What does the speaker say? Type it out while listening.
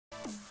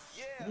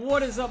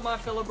What is up, my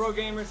fellow bro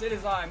gamers? It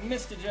is I,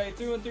 Mista J,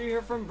 through and through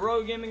here from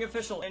Bro Gaming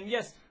Official. And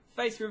yes,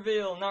 face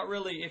reveal, not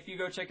really. If you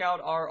go check out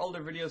our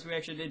older videos, we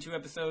actually did 2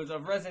 episodes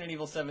of Resident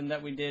Evil 7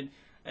 that we did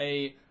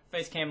a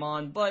face cam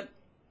on, but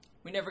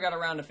we never got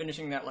around to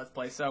finishing that Let's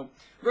Play. So,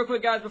 real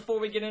quick guys, before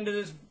we get into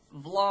this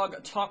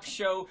vlog talk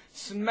show,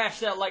 smash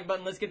that like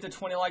button. Let's get to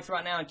 20 likes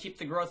right now and keep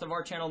the growth of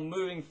our channel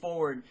moving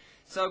forward.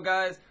 So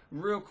guys,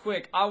 real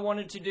quick, I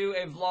wanted to do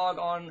a vlog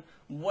on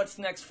what's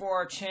next for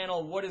our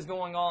channel, what is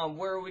going on,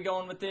 where are we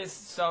going with this.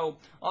 So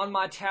on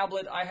my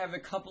tablet I have a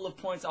couple of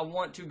points I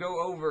want to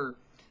go over.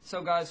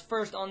 So guys,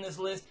 first on this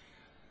list,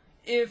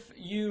 if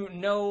you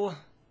know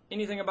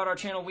anything about our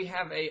channel, we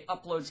have a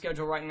upload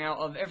schedule right now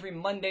of every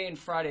Monday and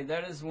Friday.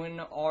 That is when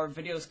our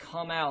videos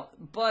come out.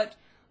 But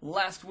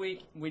last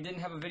week we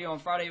didn't have a video on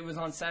Friday, it was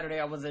on Saturday.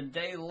 I was a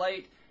day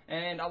late,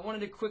 and I wanted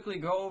to quickly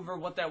go over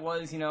what that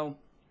was. You know,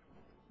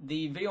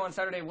 the video on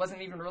Saturday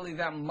wasn't even really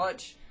that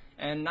much,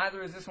 and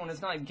neither is this one.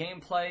 It's not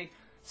gameplay.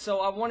 So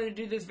I wanted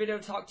to do this video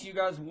to talk to you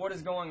guys what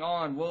is going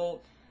on.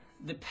 Well,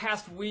 the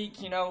past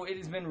week, you know, it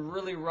has been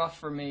really rough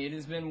for me. It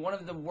has been one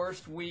of the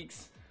worst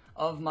weeks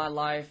of my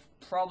life,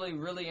 probably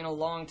really in a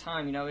long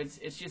time. You know, it's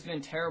just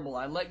been terrible.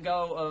 I let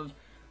go of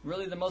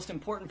really the most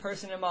important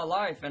person in my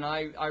life, and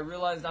I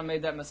realized I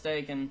made that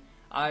mistake, and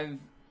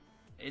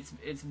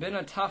it's been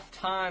a tough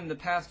time the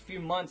past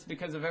few months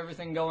because of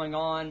everything going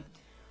on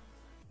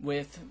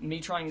with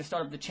me trying to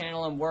start up the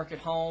channel and work at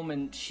home,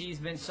 and she's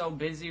been so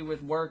busy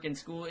with work and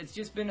school. It's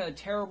just been a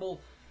terrible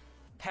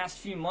past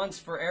few months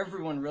for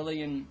everyone,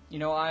 really, and you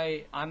know,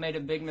 I made a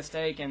big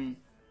mistake and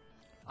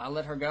I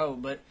let her go.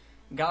 But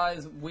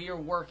guys, we are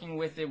working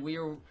with it. We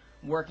are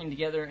working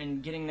together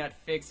and getting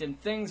that fixed, and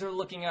things are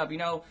looking up. You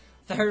know,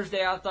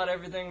 Thursday I thought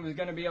everything was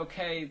going to be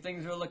okay.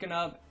 Things were looking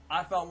up.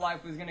 I thought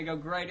life was going to go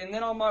great, and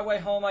then on my way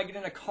home I get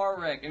in a car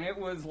wreck, and it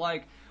was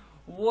like,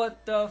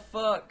 what the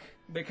fuck?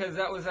 Because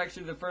that was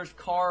actually the first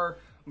car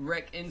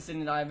wreck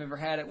incident I've ever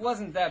had. It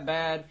wasn't that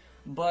bad,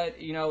 but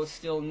you know,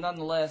 still,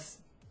 nonetheless,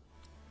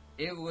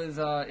 it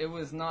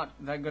was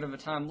not that good of a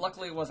time.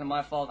 Luckily, it wasn't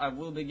my fault. I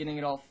will be getting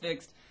it all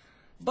fixed.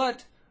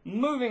 But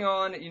moving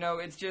on, you know,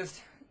 it's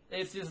just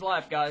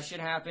life, guys. Shit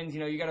happens. You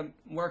know, you gotta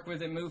work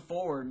with it, move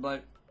forward.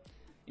 But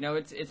you know,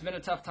 it's been a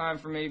tough time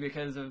for me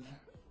because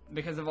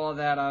of all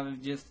that.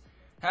 I've just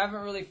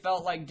haven't really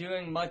felt like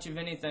doing much of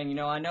anything. You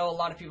know, I know a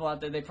lot of people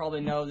out there, they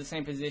probably know the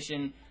same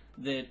position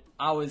that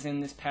I was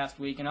in this past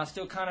week, and I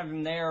still kind of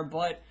am there,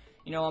 but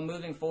you know, I'm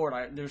moving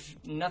forward. There's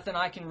nothing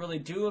I can really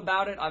do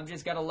about it. I've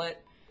just got to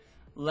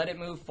let it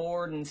move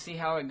forward and see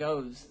how it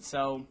goes.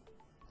 So,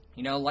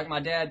 you know, like my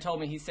dad told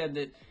me, he said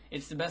that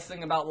it's the best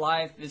thing about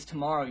life is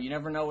tomorrow. You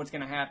never know what's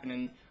going to happen.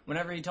 And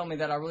whenever he told me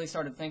that, I really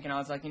started thinking. I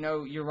was like, you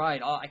know, you're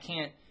right. I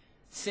can't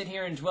sit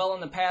here and dwell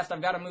on the past.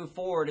 I've got to move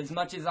forward. As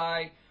much as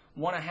I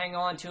want to hang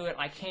on to it,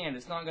 I can't.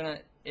 It's not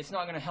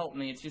gonna help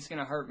me. It's just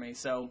gonna hurt me.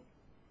 So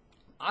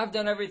I've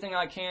done everything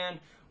I can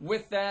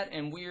with that,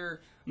 and we're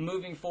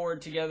moving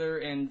forward together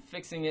and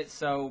fixing it.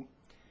 So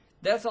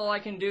that's all I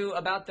can do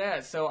about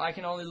that. So I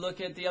can only look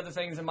at the other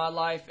things in my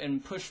life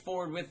and push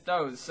forward with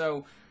those.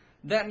 So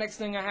that next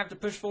thing I have to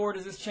push forward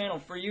is this channel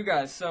for you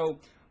guys. So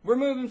we're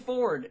moving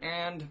forward,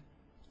 and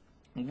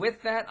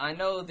with that, I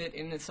know that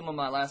in some of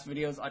my last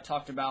videos I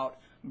talked about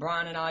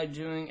Brian and I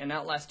doing an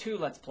Outlast 2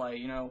 Let's Play.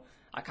 You know,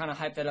 I kind of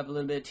hyped that up a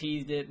little bit,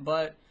 teased it,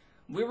 but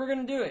we were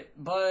going to do it.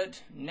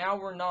 But now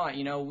we're not.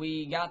 You know,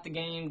 we got the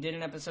game, did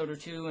an episode or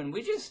two, and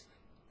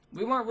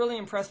we weren't really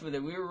impressed with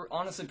it. We were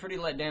honestly pretty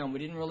let down. We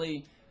didn't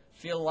really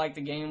feel like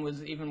the game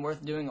was even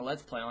worth doing a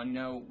Let's Play on. You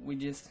know, we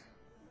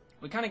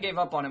kind of gave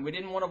up on it. We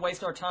didn't want to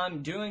waste our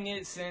time doing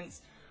it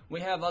since we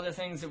have other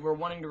things that we're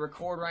wanting to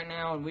record right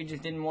now, and we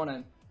just didn't want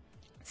to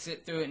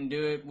sit through it and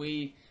do it.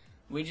 We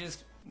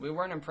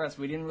weren't impressed.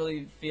 We didn't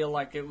really feel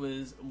like it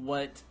was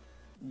what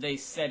they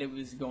said it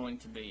was going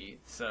to be.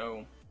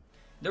 So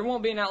there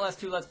won't be an Outlast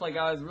 2 Let's Play,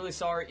 guys. Really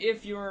sorry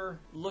if you're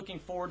looking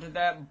forward to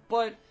that,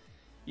 but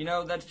you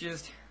know,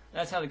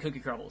 that's how the cookie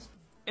crumbles.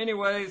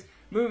 Anyways,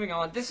 moving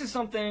on. This is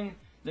something,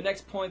 the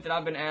next point that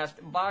I've been asked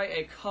by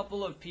a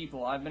couple of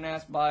people. I've been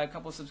asked by a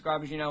couple of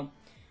subscribers, you know,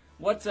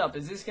 what's up?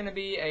 Is this going to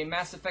be a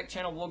Mass Effect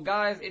channel? Well,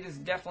 guys, it is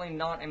definitely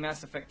not a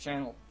Mass Effect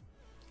channel.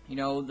 You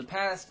know, the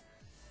past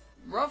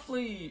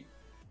roughly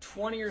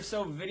 20 or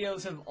so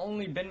videos have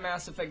only been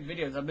Mass Effect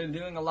videos. I've been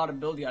doing a lot of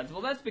build guides.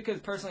 Well, that's because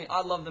personally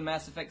I love the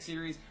Mass Effect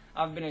series.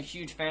 I've been a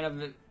huge fan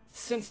of it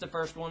since the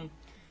first one.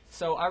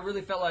 So I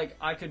really felt like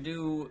I could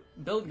do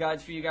build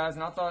guides for you guys,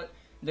 and I thought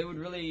they would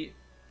really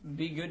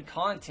be good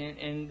content,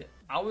 and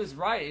I was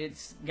right.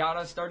 It's got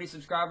us 30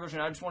 subscribers,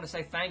 and I just want to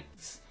say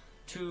thanks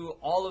to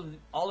all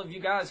of you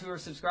guys who are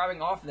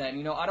subscribing off of that. And,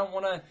 you know, I don't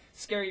want to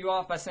scare you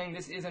off by saying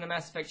this isn't a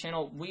Mass Effect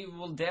channel. We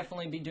will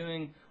definitely be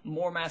doing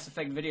more Mass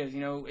Effect videos. You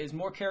know, as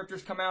more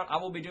characters come out, I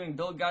will be doing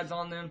build guides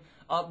on them,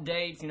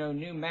 updates, you know,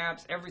 new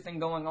maps, everything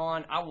going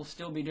on. I will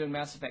still be doing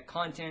Mass Effect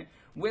content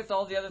with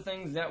all the other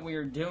things that we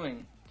are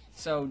doing.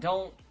 So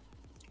don't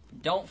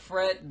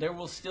fret. There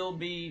will still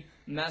be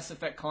Mass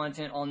Effect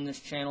content on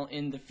this channel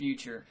in the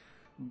future.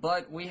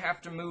 But we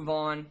have to move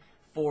on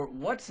for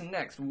what's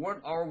next.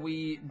 What are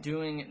we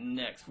doing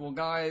next? Well,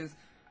 guys,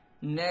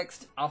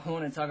 next I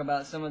want to talk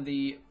about some of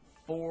the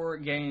 4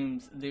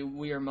 games that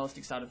we are most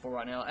excited for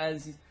right now.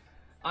 As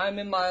I'm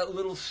in my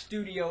little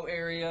studio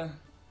area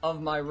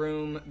of my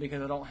room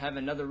because I don't have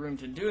another room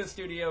to do a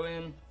studio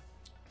in,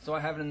 so I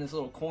have it in this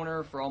little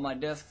corner for all my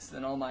desks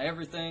and all my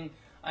everything.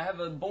 I have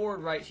a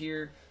board right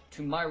here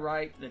to my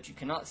right that you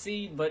cannot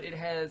see, but it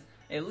has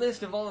a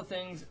list of all the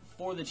things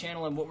for the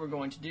channel and what we're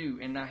going to do,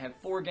 and I have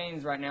 4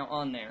 games right now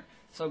on there.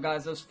 So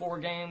guys, those 4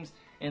 games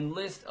and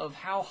list of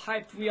how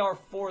hyped we are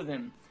for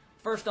them.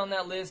 First on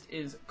that list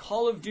is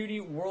Call of Duty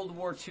World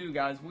War II,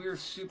 guys. We are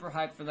super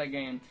hyped for that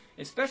game,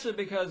 especially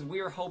because we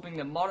are hoping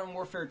that Modern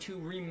Warfare 2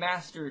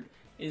 Remastered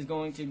is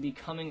going to be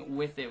coming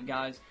with it,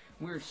 guys.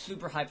 We are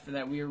super hyped for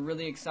that. We are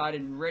really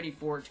excited, ready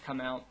for it to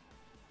come out,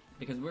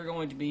 because we're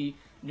going to be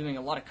doing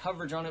a lot of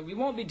coverage on it. We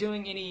won't be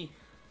doing any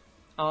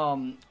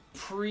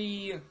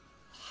pre-hypes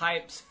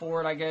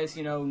for it, I guess,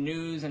 you know,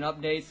 news and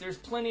updates. There's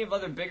plenty of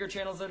other bigger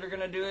channels that are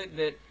going to do it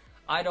that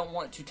I don't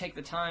want to take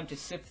the time to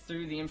sift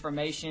through the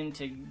information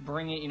to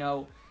bring it, you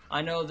know.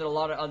 I know that a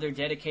lot of other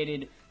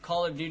dedicated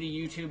Call of Duty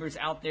YouTubers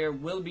out there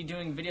will be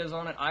doing videos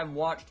on it. I've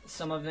watched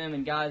some of them,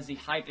 and guys, the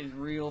hype is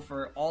real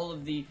for all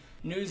of the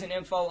news and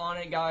info on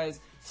it, guys.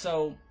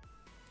 So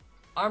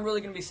I'm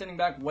really going to be sitting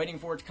back waiting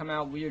for it to come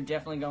out. We are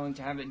definitely going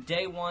to have it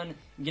day one,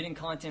 getting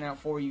content out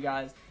for you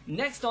guys.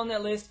 Next on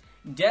that list,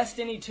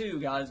 Destiny 2,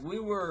 guys. We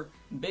were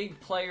big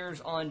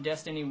players on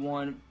Destiny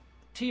 1.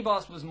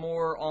 T-Boss was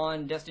more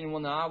on Destiny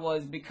 1 than I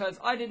was because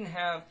I didn't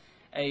have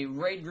a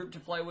raid group to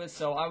play with,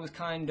 so I was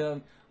kind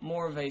of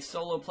more of a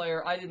solo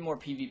player. I did more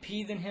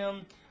PvP than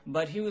him,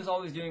 but he was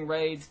always doing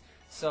raids,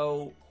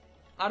 so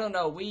I don't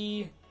know.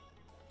 We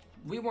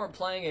weren't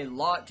playing a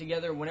lot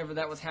together whenever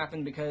that was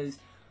happening because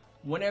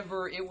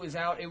whenever it was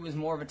out, it was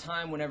more of a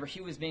time whenever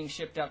he was being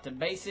shipped out to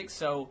basics,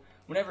 so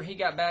whenever he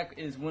got back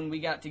is when we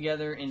got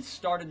together and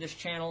started this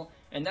channel,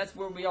 and that's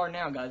where we are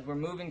now, guys. We're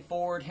moving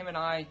forward. Him and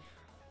I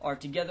are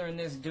together in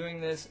this,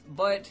 doing this,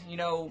 but, you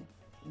know,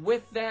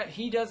 with that,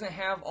 he doesn't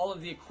have all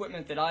of the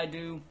equipment that I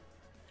do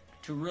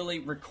to really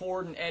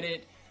record and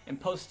edit and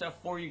post stuff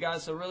for you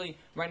guys, so really,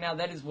 right now,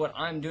 that is what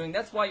I'm doing.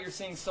 That's why you're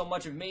seeing so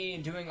much of me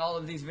doing all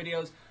of these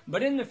videos,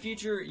 but in the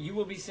future, you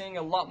will be seeing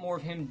a lot more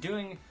of him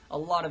doing a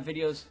lot of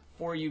videos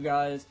for you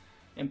guys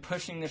and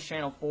pushing this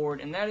channel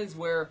forward, and that is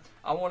where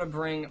I want to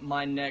bring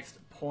my next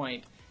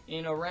point.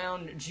 In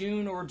around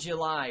June or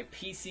July,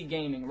 PC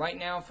gaming. Right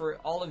now, for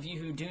all of you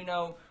who do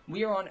know,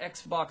 we are on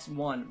Xbox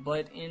One,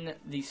 but in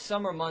the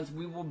summer months,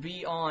 we will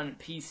be on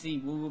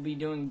PC. We will be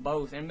doing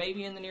both, and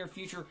maybe in the near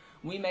future,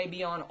 we may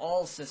be on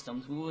all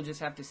systems. We will just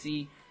have to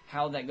see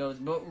how that goes,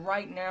 but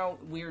right now,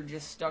 we are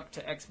just stuck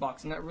to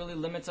Xbox, and that really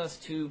limits us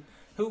to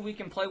who we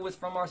can play with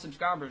from our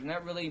subscribers,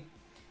 and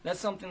that's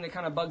something that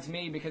kind of bugs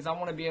me because I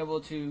want to be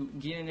able to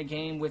get in a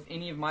game with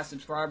any of my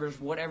subscribers,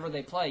 whatever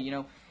they play, you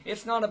know.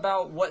 It's not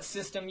about what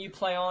system you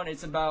play on,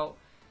 it's about,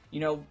 you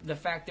know, the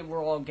fact that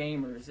we're all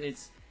gamers.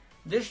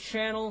 This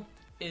channel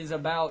is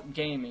about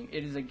gaming.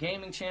 It is a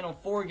gaming channel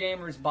for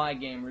gamers by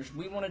gamers.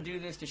 We want to do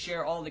this to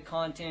share all the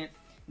content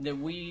that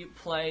we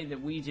play, that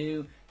we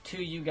do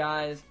to you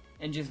guys,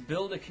 and just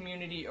build a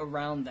community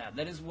around that.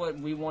 That is what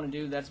we want to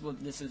do. That's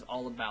what this is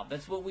all about.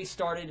 That's what we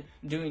started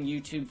doing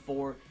YouTube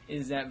for,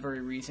 is that very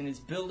reason. It's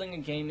building a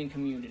gaming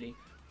community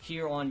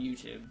here on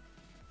YouTube.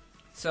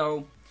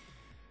 So,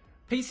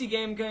 PC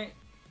game,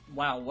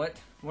 wow, what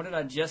did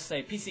I just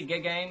say? PC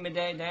game,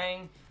 midday,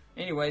 dang.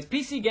 Anyways,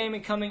 PC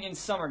gaming coming in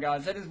summer,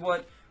 guys. That is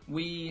what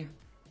we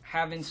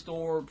have in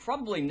store.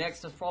 Probably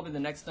next, that's probably the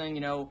next thing,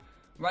 you know.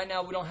 Right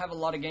now, we don't have a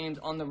lot of games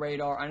on the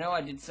radar. I know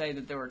I did say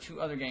that there were 2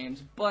 other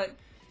games, but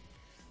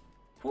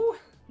whew,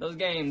 those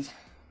games,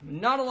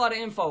 not a lot of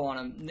info on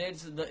them.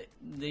 It's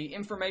the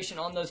information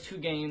on those 2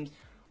 games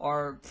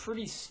are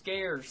pretty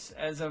scarce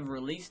as of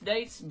release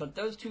dates, but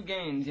those 2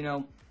 games, you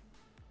know,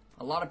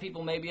 a lot of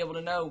people may be able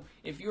to know.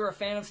 If you're a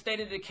fan of State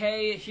of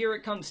Decay, here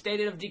it comes, State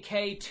of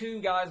Decay 2,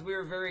 guys. We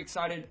are very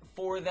excited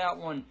for that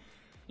one.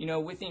 You know,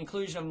 with the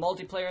inclusion of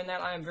multiplayer in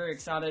that, I am very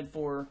excited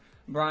for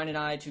Brian and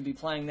I to be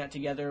playing that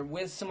together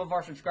with some of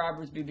our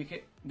subscribers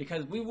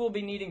because we will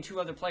be needing 2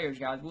 other players,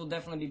 guys. We'll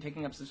definitely be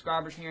picking up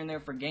subscribers here and there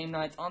for game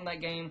nights on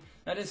that game.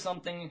 That is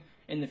something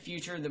in the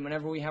future that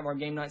whenever we have our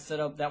game nights set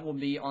up, that will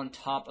be on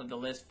top of the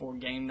list for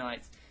game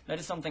nights. That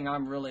is something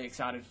I'm really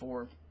excited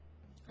for.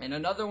 And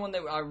another one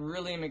that I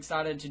really am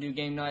excited to do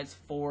game nights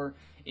for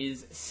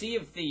is Sea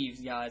of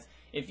Thieves, guys.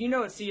 If you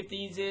know what Sea of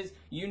Thieves is,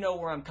 you know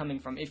where I'm coming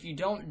from. If you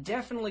don't,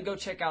 definitely go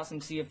check out some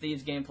Sea of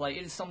Thieves gameplay.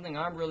 It is something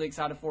I'm really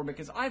excited for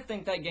because I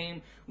think that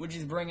game would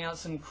just bring out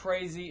some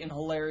crazy and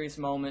hilarious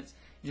moments.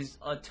 Just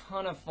a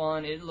ton of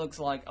fun. It looks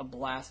like a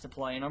blast to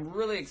play, and I'm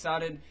really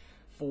excited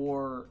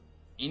for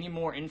any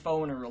more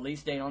info and a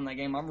release date on that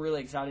game. I'm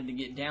really excited to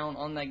get down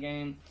on that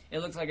game. It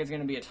looks like it's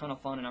going to be a ton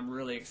of fun, and I'm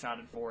really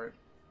excited for it.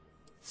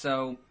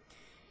 So,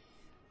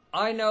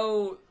 I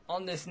know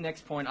on this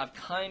next point, I've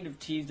kind of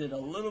teased it a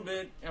little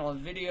bit on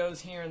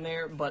videos here and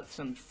there, but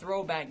some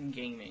throwback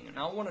gaming, and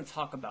I want to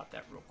talk about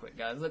that real quick,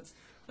 guys. Let's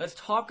let's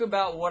talk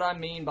about what I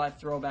mean by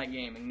throwback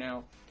gaming.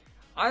 Now,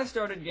 I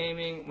started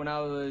gaming when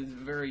I was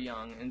very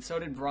young, and so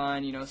did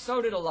Brian, you know,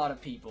 so did a lot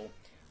of people.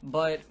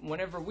 But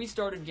whenever we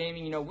started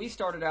gaming, you know, we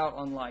started out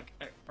on like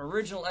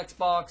original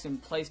Xbox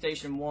and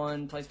PlayStation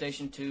 1,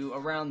 PlayStation 2,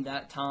 around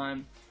that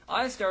time.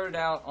 I started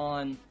out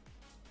on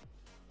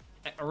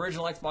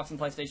original Xbox and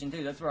PlayStation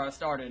 2, that's where I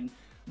started.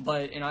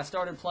 And I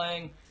started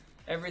playing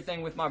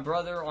everything with my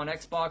brother on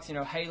Xbox, you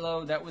know,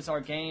 Halo, that was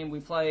our game. We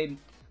played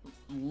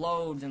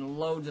loads and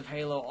loads of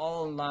Halo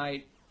all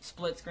night,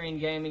 split screen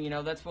gaming, you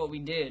know, that's what we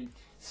did.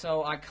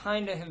 So I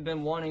kind of have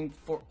been wanting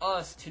for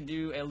us to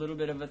do a little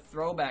bit of a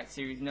throwback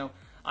series, you know.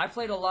 I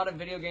played a lot of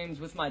video games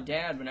with my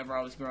dad whenever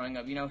I was growing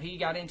up. You know, he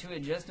got into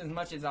it just as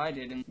much as I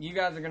did, and you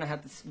guys are going to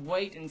have to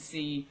wait and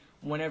see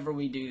whenever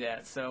we do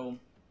that. So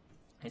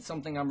it's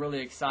something I'm really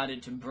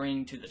excited to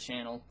bring to the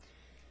channel.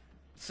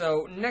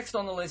 So next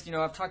on the list, you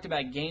know, I've talked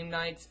about game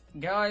nights.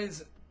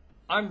 Guys,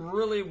 I'm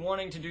really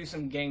wanting to do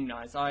some game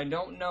nights. I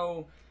don't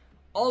know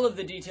all of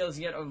the details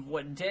yet of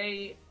what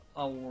day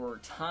or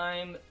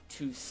time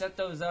to set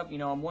those up. You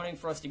know, I'm wanting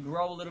for us to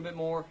grow a little bit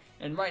more,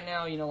 and right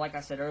now, you know, like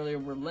I said earlier,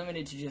 we're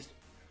limited to just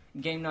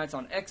game nights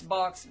on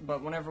Xbox,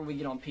 but whenever we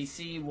get on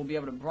PC, we'll be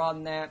able to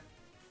broaden that.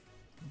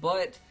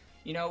 But,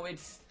 you know,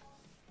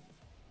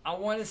 I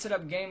want to set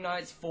up game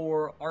nights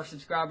for our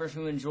subscribers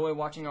who enjoy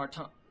watching our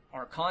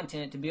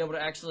content, to be able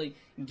to actually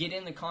get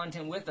in the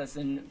content with us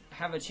and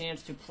have a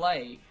chance to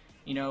play.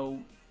 You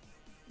know,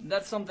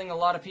 that's something a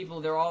lot of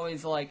people, they're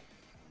always like,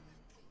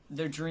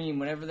 their dream,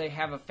 whenever they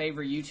have a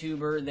favorite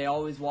YouTuber, they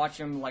always watch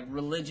them like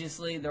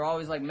religiously. They're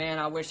always like, man,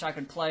 I wish I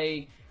could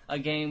play a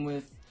game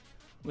with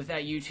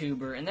that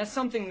YouTuber. And that's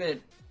something that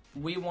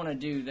we want to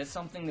do. That's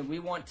something that we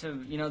want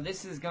to, you know,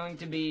 this is going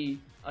to be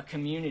a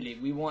community.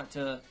 We want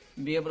to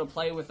be able to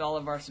play with all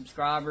of our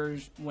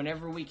subscribers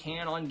whenever we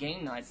can on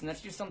game nights. And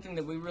that's just something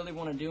that we really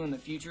want to do in the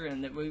future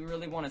and that we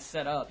really want to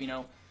set up. You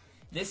know,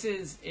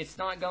 it's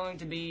not going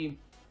to be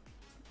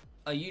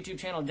a YouTube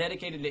channel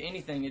dedicated to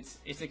anything.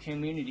 It's a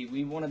community.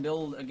 We want to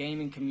build a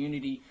gaming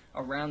community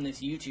around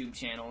this YouTube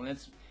channel. And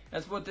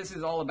that's what this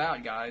is all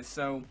about, guys.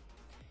 So,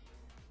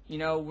 you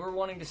know, we're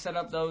wanting to set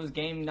up those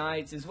game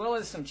nights as well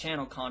as some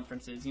channel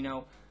conferences. You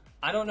know,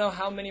 I don't know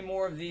how many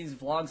more of these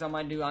vlogs I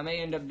might do. I may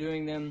end up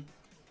doing them,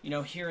 you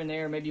know, here and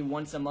there, maybe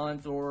once a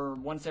month or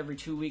once every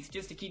 2 weeks,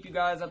 just to keep you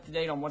guys up to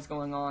date on what's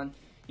going on.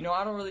 You know,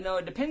 I don't really know.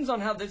 It depends on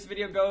how this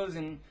video goes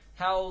and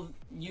how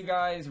you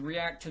guys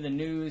react to the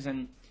news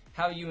and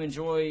how you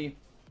enjoy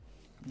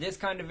this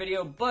kind of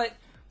video. But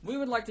we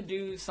would like to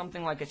do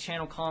something like a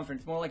channel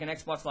conference, more like an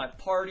Xbox Live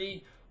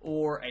party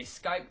or a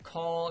Skype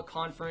call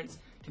conference,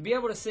 to be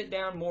able to sit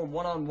down more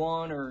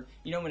one-on-one or,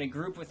 you know, in a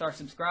group with our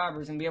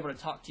subscribers and be able to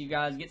talk to you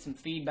guys, get some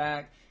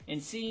feedback,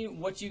 and see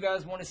what you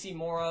guys want to see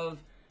more of,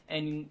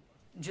 and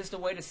just a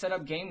way to set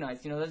up game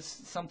nights. You know, that's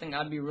something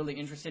I'd be really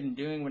interested in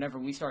doing whenever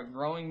we start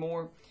growing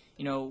more.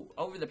 You know,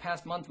 over the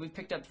past month, we've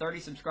picked up 30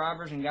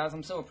 subscribers, and guys,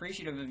 I'm so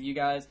appreciative of you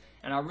guys,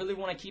 and I really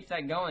want to keep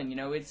that going. You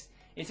know, it's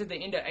at the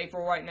end of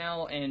April right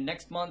now, and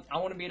next month, I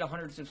want to be at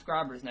 100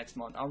 subscribers next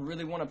month. I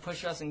really want to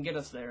push us and get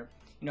us there.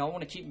 You know, I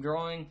want to keep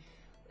growing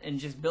and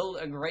just build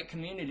a great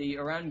community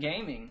around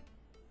gaming.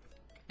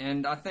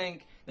 And I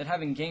think that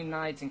having game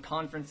nights and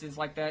conferences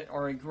like that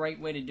are a great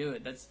way to do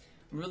it. That's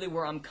really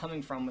where I'm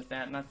coming from with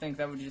that, and I think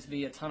that would just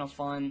be a ton of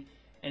fun,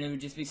 and it would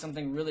just be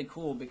something really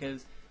cool,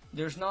 because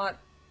there's not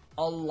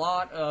a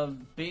lot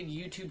of big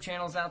YouTube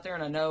channels out there,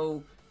 and I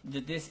know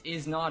that this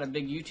is not a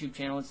big YouTube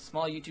channel. It's a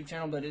small YouTube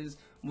channel, but as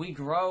we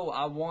grow,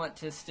 I want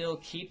to still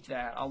keep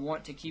that. I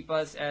want to keep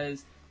us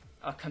as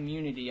a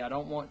community. I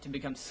don't want to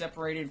become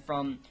separated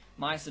from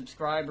my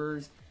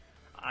subscribers.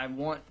 I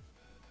want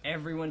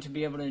everyone to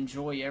be able to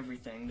enjoy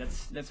everything.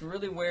 That's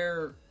really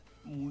where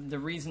the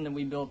reason that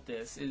we built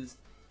this is.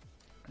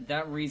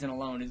 That reason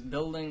alone is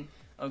building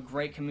a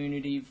great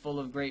community full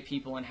of great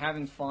people and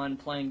having fun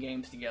playing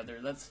games together.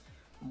 That's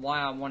why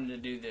I wanted to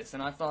do this,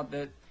 and I thought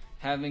that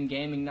having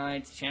gaming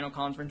nights, channel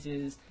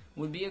conferences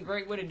would be a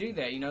great way to do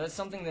that. You know, that's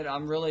something that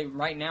I'm really,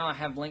 right now I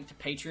have linked to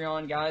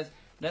Patreon, guys.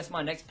 That's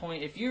my next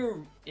point. If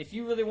you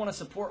really want to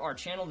support our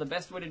channel, the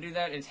best way to do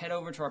that is head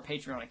over to our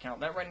Patreon account.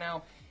 That right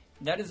now,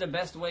 that is the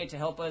best way to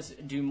help us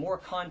do more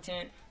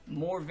content,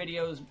 more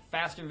videos,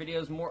 faster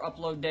videos, more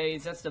upload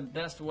days. That's the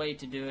best way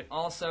to do it.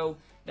 Also,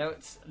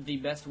 that's the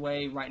best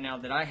way right now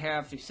that I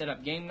have to set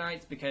up game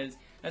nights, because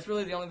that's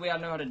really the only way I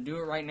know how to do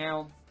it right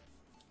now.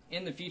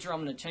 In the future,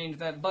 I'm going to change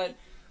that, but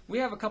we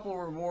have a couple of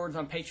rewards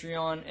on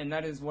Patreon, and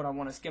that is what I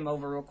want to skim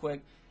over real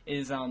quick,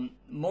 is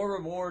more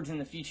rewards in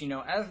the future. You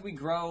know, as we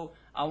grow,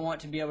 I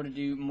want to be able to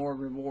do more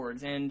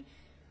rewards, and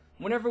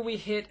whenever we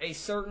hit a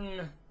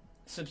certain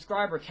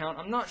subscriber count,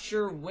 I'm not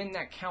sure when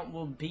that count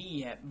will be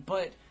yet,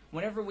 but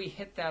whenever we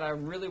hit that, I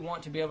really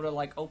want to be able to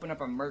like open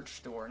up a merch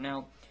store.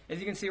 Now, as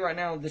you can see right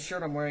now, the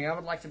shirt I'm wearing, I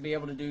would like to be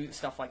able to do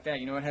stuff like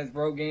that. You know, it has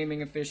Bro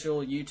Gaming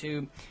Official,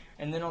 YouTube,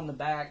 and then on the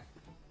back,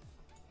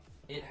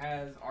 it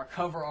has our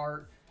cover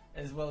art,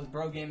 as well as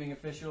Bro Gaming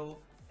Official,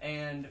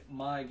 and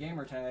my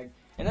gamer tag.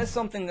 And that's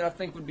something that I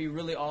think would be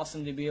really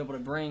awesome to be able to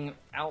bring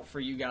out for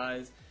you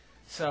guys.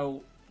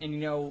 So, and, you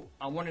know,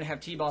 I wanted to have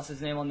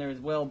T-Boss's name on there as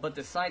well, but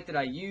the site that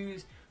I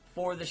used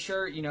for the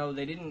shirt, you know,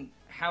 they didn't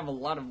have a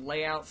lot of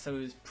layouts, so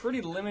it was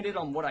pretty limited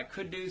on what I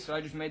could do, so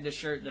I just made this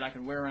shirt that I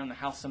could wear around the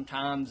house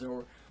sometimes,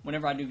 or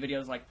whenever I do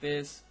videos like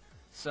this.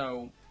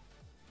 So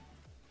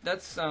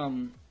that's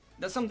something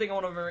I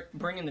want to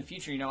bring in the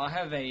future. You know, I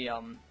have a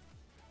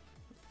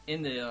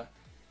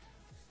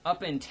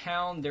up in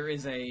town there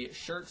is a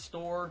shirt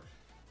store,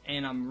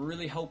 and I'm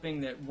really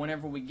hoping that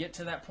whenever we get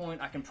to that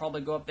point, I can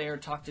probably go up there,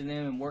 talk to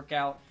them, and work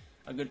out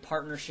a good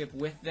partnership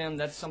with them.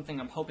 That's something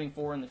I'm hoping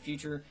for in the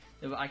future,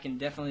 that I can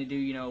definitely do.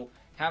 You know,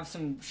 have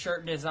some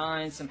shirt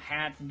designs, some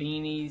hats,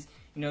 beanies,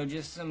 you know,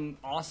 just some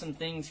awesome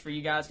things for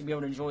you guys to be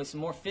able to enjoy, some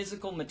more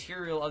physical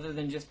material other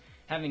than just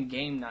having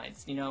game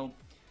nights, you know,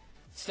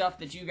 stuff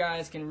that you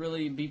guys can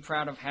really be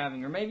proud of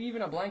having, or maybe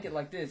even a blanket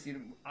like this. You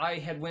know, I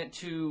had went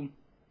to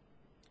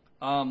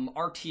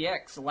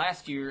RTX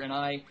last year, and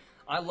I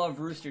love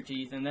Rooster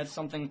Teeth, and that's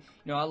something, you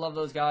know, I love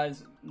those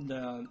guys.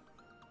 The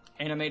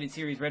animated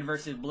series Red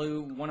vs.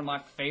 Blue, one of my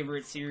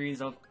favorite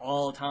series of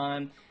all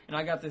time, and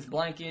I got this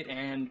blanket,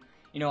 and,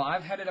 you know,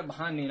 I've had it up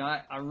behind me, and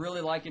I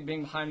really like it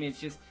being behind me.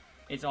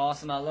 It's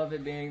awesome. I love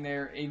it being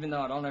there, even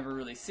though I don't ever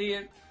really see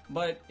it,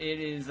 but it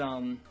is,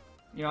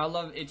 you know, I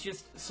love, it's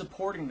just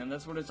supporting them.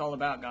 That's what it's all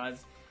about,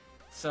 guys.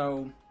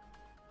 So,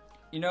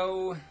 you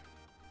know,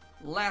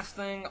 last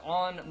thing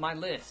on my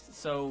list.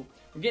 So,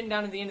 we're getting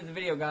down to the end of the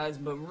video, guys,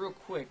 but real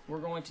quick, we're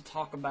going to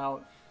talk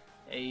about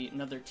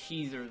another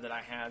teaser that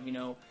I have. You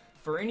know,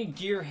 for any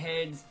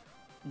gearheads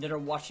that are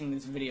watching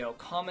this video,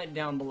 comment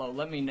down below,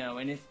 let me know.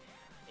 And if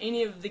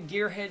any of the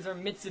gearheads are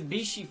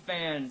Mitsubishi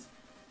fans,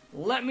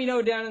 let me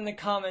know down in the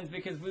comments,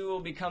 because we will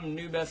become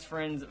new best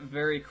friends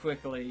very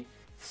quickly.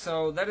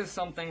 So that is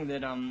something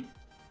that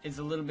is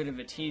a little bit of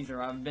a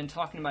teaser. I've been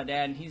talking to my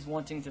dad, and he's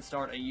wanting to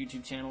start a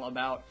YouTube channel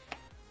about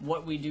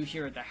what we do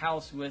here at the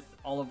house with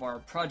all of our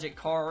project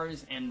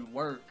cars and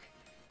work.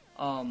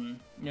 You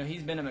know,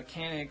 he's been a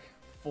mechanic,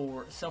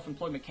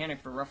 self-employed mechanic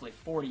for roughly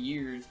 40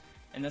 years,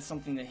 and that's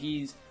something that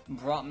he's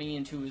brought me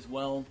into as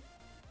well,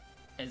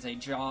 as a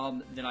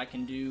job that I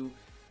can do,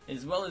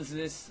 as well as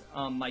this,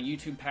 my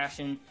YouTube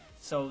passion.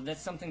 So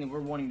that's something that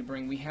we're wanting to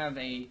bring. We have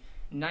a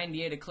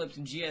 98 Eclipse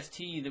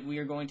GST that we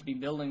are going to be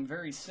building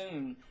very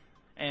soon,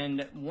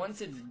 and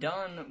once it's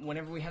done,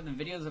 whenever we have the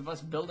videos of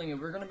us building it,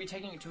 we're going to be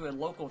taking it to a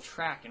local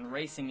track and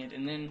racing it,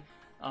 and then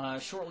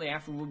shortly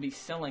after we'll be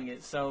selling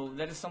it. So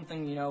that is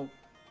something, you know,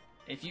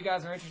 if you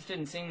guys are interested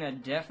in seeing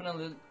that,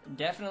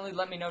 definitely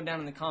let me know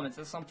down in the comments.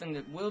 That's something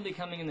that will be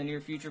coming in the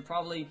near future,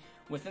 probably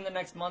within the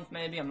next month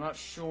maybe. I'm not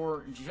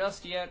sure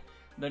just yet,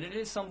 but it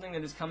is something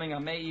that is coming. I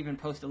may even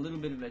post a little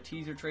bit of a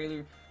teaser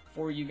trailer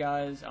for you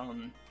guys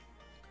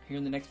here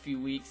in the next few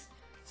weeks.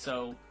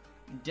 So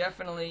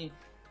definitely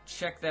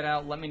check that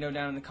out. Let me know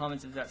down in the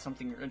comments if that's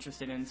something you're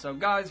interested in. So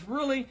guys,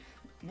 really,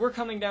 we're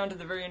coming down to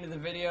the very end of the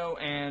video,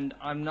 and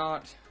I'm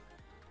not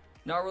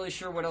really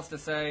sure what else to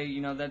say.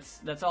 You know,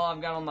 that's all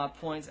I've got on my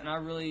points, and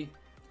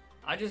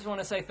I just want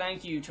to say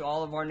thank you to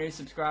all of our new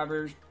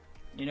subscribers.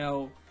 You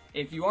know,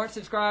 if you aren't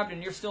subscribed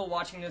and you're still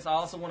watching this, I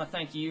also want to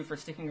thank you for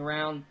sticking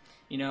around.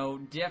 You know,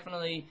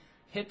 definitely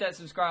hit that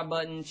subscribe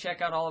button,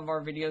 check out all of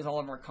our videos, all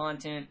of our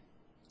content.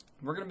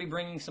 We're going to be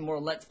bringing some more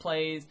Let's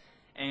Plays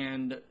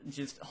and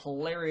just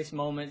hilarious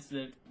moments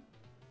that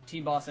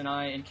T-Boss and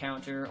I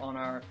encounter on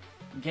our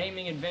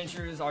gaming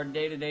adventures, our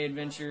day-to-day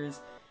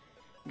adventures.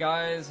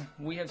 Guys,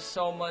 we have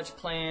so much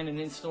planned and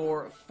in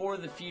store for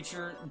the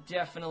future.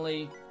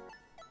 Definitely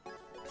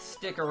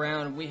stick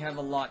around. We have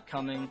a lot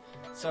coming.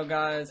 So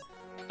guys,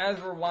 as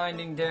we're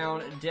winding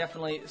down,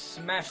 definitely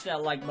smash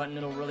that like button.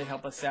 It'll really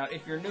help us out.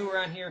 If you're new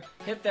around here,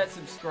 hit that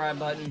subscribe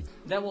button.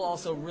 That will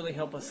also really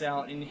help us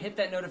out. And hit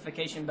that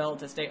notification bell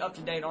to stay up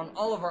to date on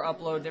all of our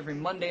uploads every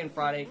Monday and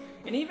Friday,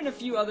 and even a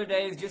few other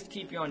days, just to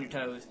keep you on your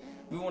toes.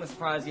 We want to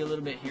surprise you a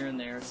little bit here and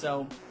there.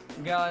 So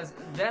guys,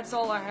 that's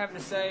all I have to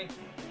say.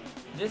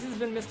 This has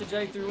been Mista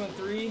J through and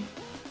through,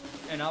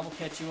 and I will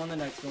catch you on the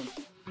next one.